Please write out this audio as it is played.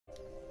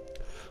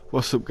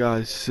What's up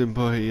guys,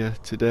 Simbo here.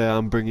 Today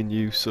I'm bringing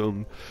you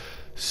some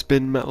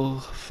spin metal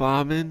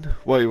farming.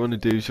 What you want to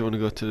do is you want to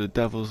go to the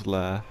Devil's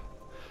Lair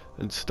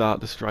and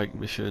start the strike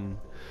mission.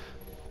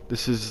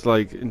 This is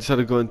like, instead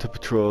of going to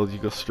patrol, you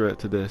go straight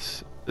to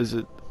this.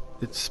 It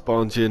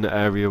spawns you in an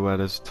area where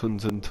there's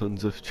tons and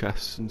tons of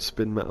chests and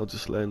spin metal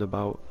just laying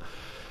about.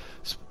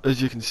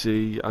 As you can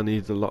see, I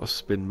need a lot of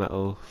spin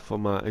metal for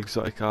my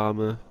exotic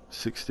armor,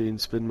 16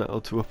 spin metal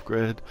to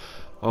upgrade.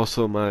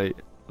 Also my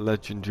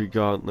legendary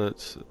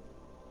gauntlets.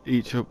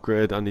 Each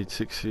upgrade I need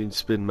 16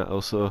 spin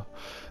metal, so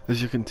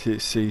as you can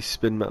see,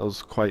 spin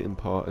metal's quite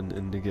important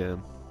in the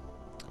game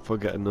for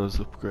getting those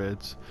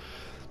upgrades.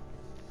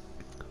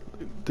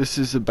 This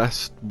is the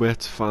best way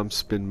to farm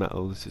spin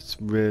metals. It's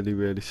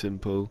really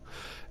simple.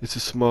 It's a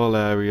small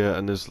area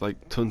and there's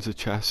like tons of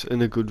chests.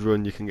 In a good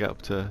run you can get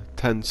up to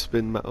 10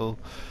 spin metal,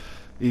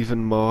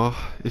 even more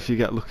if you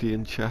get lucky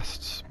in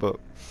chests. But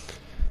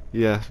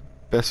yeah,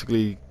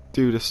 basically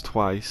do this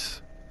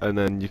twice and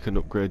then you can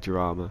upgrade your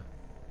armor.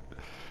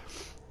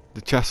 The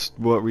chest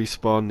won't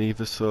respawn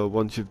either, so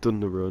once you've done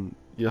the run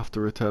you have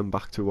to return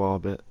back to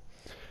orbit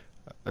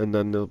and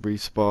then they'll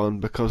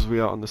respawn, because we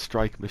are on the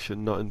strike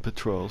mission, not in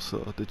patrol,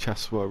 so the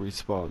chests won't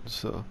respawn.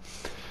 So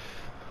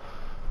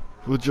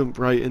we'll jump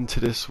right into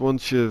this.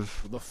 Once you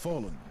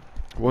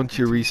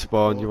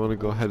respawn, you want to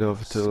go head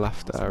over to the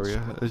left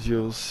area, as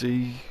you'll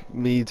see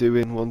me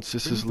doing once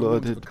this is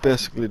loaded.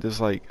 Basically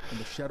there's like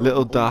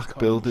little dark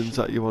buildings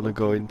that you want to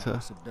go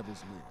into,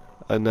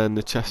 and then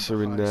the chests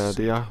are in there.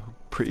 They are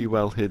pretty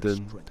well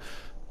hidden.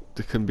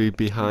 They can be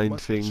behind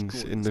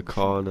things, in the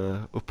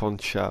corner, up on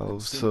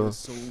shelves, so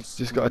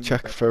just gotta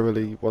check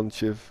thoroughly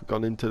once you've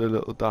gone into the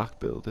little dark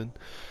building.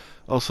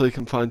 Also you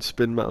can find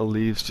spin metal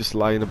leaves just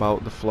lying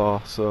about the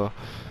floor, so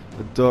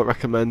I don't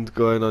recommend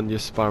going on your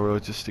Sparrow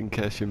just in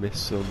case you miss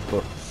some,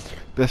 but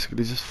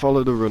basically just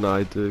follow the run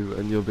I do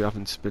and you'll be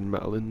having spin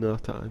metal in no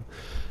time.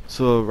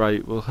 So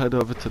right, we'll head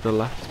over to the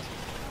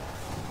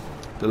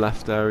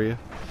left area,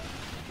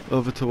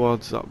 over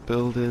towards that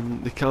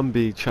building. There can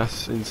be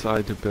chests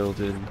inside the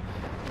building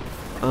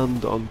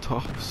and on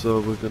top, so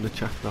we're going to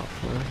check that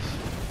first.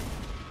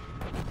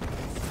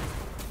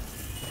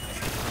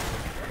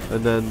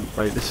 And then,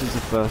 right, this is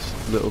the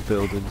first little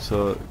building,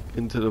 so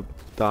into the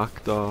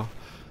dark door,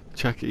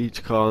 check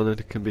each corner.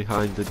 They can be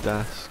behind the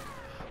desk,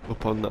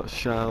 up on that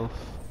shelf,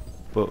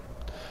 but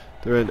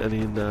there ain't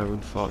any in there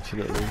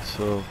unfortunately.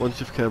 So once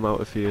you've come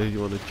out of here, you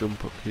want to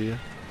jump up here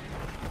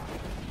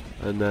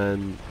and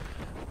then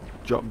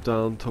drop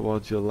down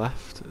towards your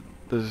left.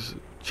 There's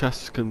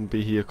chests can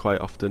be here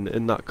quite often.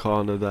 In that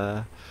corner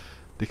there,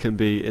 they can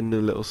be in the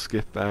little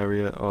skip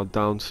area or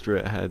down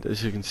straight ahead.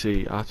 As you can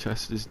see, our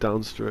chest is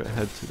down straight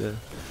ahead today,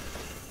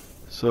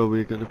 so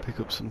we're going to pick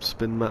up some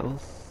spin metal.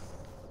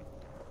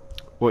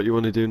 What you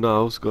want to do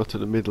now is go to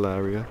the middle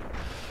area,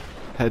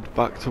 head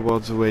back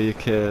towards the way you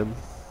came,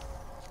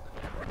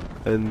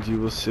 and you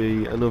will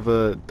see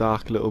another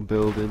dark little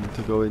building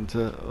to go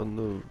into on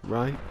the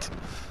right.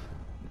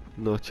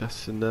 No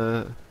chests in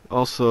there.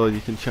 Also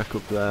you can check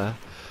up there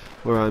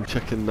where I'm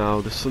checking now.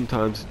 There's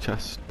sometimes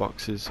chest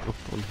boxes up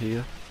on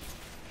here,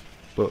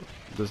 but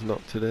there's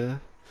not today.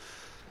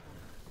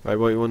 Right,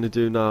 what you want to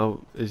do now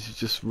is you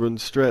just run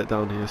straight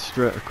down here,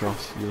 straight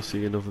across, and you'll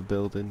see another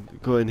building.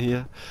 Go in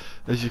here.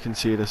 As you can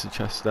see, there's a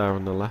chest there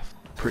on the left,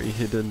 pretty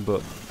hidden,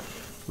 but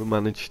we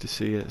managed to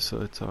see it,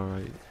 so it's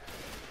alright.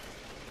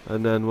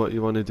 And then what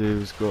you want to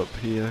do is go up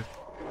here.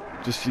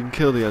 You can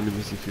kill the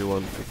enemies if you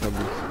want. It can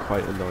be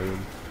quite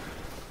annoying.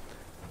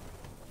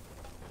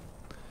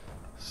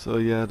 So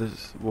yeah,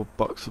 there's one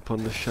box up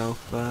on the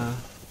shelf there.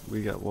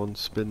 We get one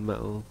spin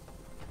metal.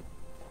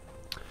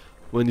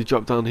 When you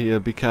drop down here,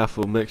 be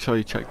careful, make sure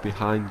you check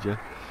behind you.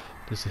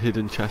 There's a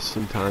hidden chest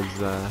sometimes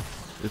there.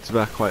 It's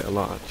there quite a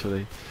lot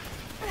actually.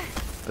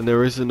 And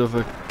there is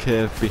another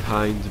cave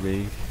behind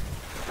me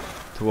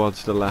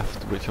towards the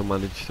left, which I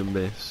managed to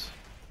miss.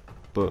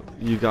 But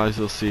you guys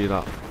will see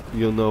that.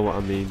 You'll know what I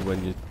mean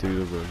when you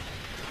do the run.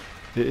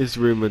 It is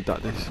rumoured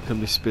that there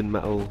can be spin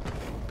metal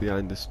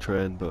behind this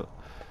train, but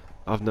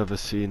I've never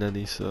seen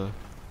any, so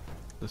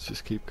let's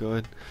just keep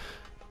going.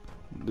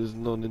 There's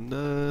none in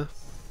there.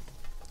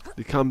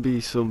 There can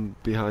be some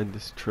behind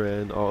this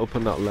train or up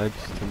on that ledge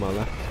to my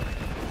left,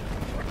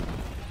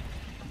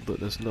 but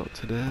there's not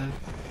today.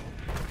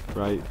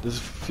 Right, there's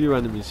a few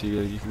enemies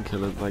here, you can kill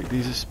them. Like,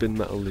 these are spin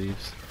metal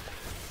leaves.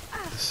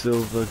 The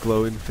silver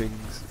glowing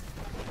things.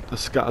 They're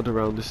scattered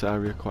around this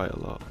area quite a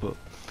lot, but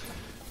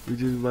we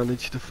do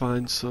manage to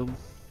find some.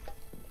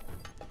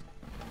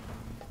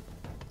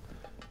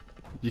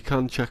 You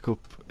can check up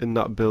in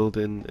that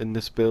building. In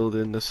this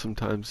building there's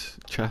sometimes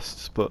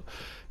chests, but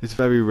it's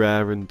very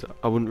rare and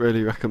I wouldn't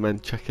really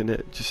recommend checking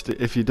it just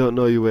if you don't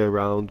know your way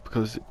around,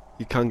 because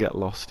you can get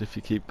lost if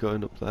you keep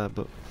going up there.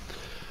 But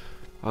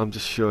I'm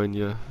just showing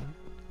you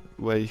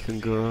where you can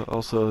go.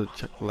 Also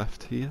check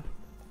left here.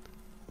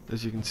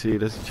 As you can see,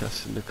 there's a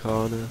chest in the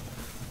corner.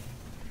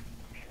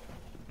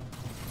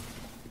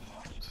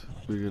 So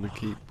we're gonna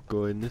keep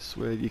going this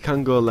way. You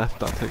can go left,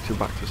 that takes you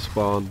back to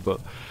spawn,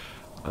 but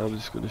I'm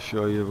just going to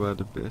show you where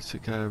the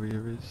basic area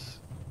is,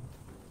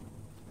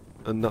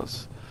 and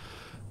that's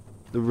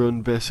the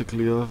run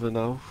basically over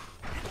now.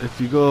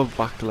 If you go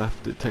back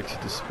left, it takes you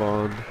to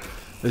spawn.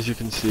 As you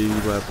can see,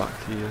 we're back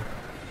here.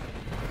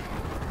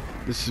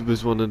 This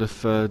was one of the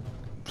third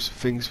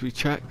things we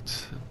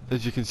checked.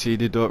 As you can see,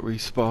 they don't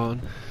respawn.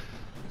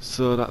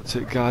 So that's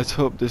it guys,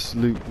 hope this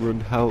loot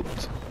run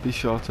helped. Be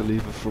sure to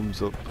leave a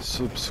thumbs up,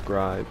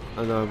 subscribe,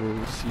 and I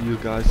will see you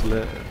guys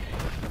later.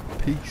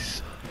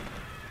 Peace.